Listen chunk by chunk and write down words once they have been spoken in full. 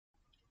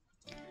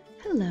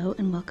Hello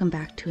and welcome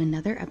back to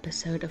another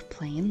episode of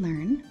Play and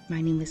Learn. My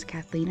name is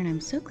Kathleen and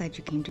I'm so glad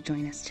you came to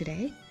join us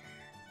today.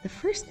 The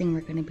first thing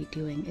we're going to be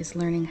doing is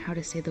learning how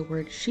to say the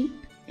word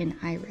sheep in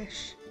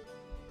Irish.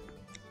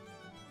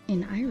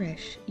 In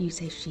Irish, you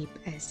say sheep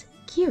as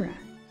Ciara.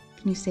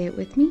 Can you say it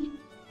with me?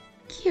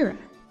 Ciara.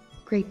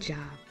 Great job.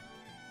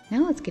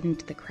 Now let's get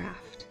into the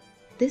craft.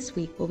 This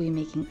week we'll be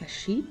making a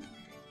sheep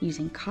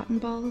using cotton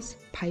balls,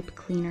 pipe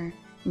cleaner,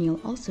 and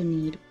you'll also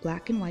need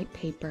black and white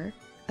paper,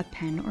 a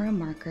pen or a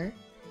marker,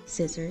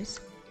 scissors,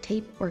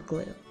 tape or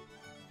glue.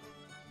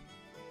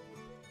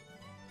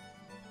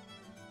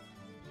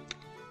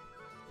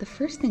 The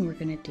first thing we're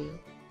going to do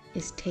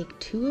is take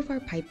 2 of our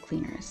pipe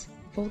cleaners,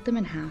 fold them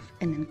in half,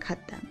 and then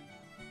cut them.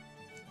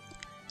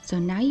 So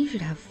now you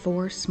should have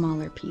 4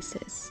 smaller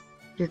pieces.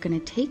 You're going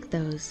to take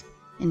those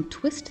and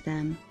twist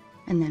them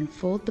and then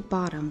fold the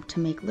bottom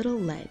to make little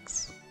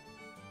legs.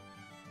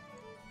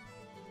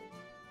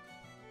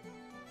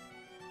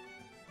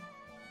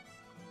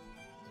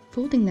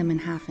 Folding them in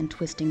half and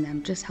twisting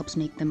them just helps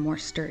make them more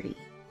sturdy.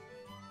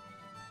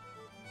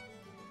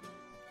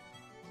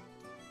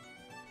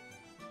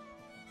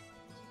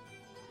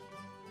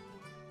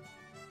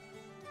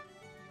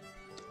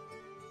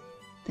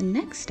 The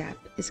next step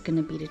is going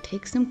to be to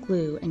take some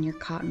glue and your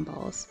cotton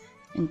balls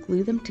and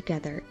glue them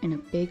together in a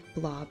big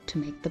blob to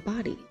make the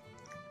body.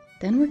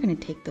 Then we're going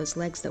to take those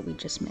legs that we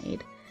just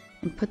made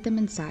and put them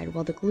inside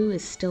while the glue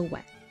is still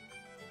wet.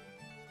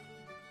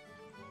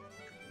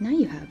 Now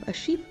you have a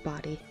sheep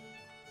body.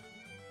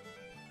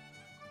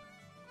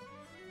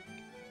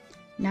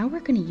 Now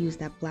we're going to use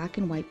that black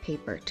and white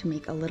paper to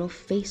make a little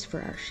face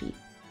for our sheep.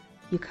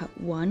 You cut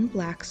 1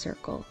 black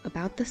circle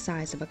about the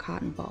size of a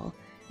cotton ball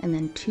and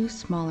then 2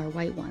 smaller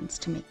white ones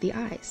to make the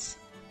eyes.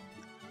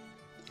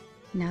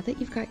 Now that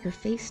you've got your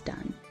face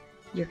done,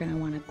 you're going to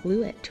want to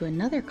glue it to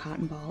another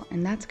cotton ball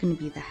and that's going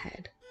to be the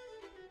head.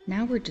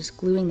 Now we're just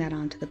gluing that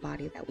onto the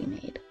body that we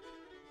made.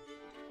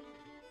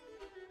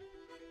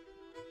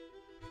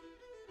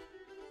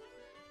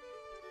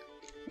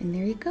 And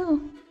there you go,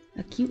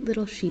 a cute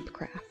little sheep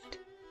craft.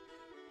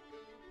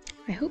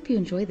 I hope you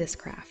enjoy this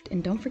craft,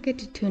 and don't forget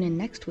to tune in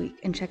next week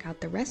and check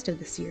out the rest of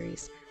the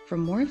series for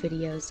more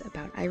videos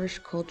about Irish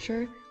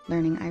culture,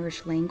 learning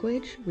Irish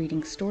language,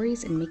 reading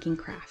stories, and making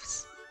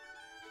crafts.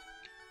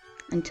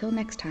 Until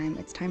next time,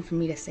 it's time for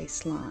me to say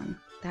slán.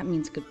 That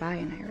means goodbye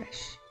in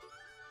Irish.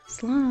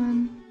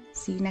 Slán!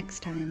 See you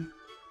next time.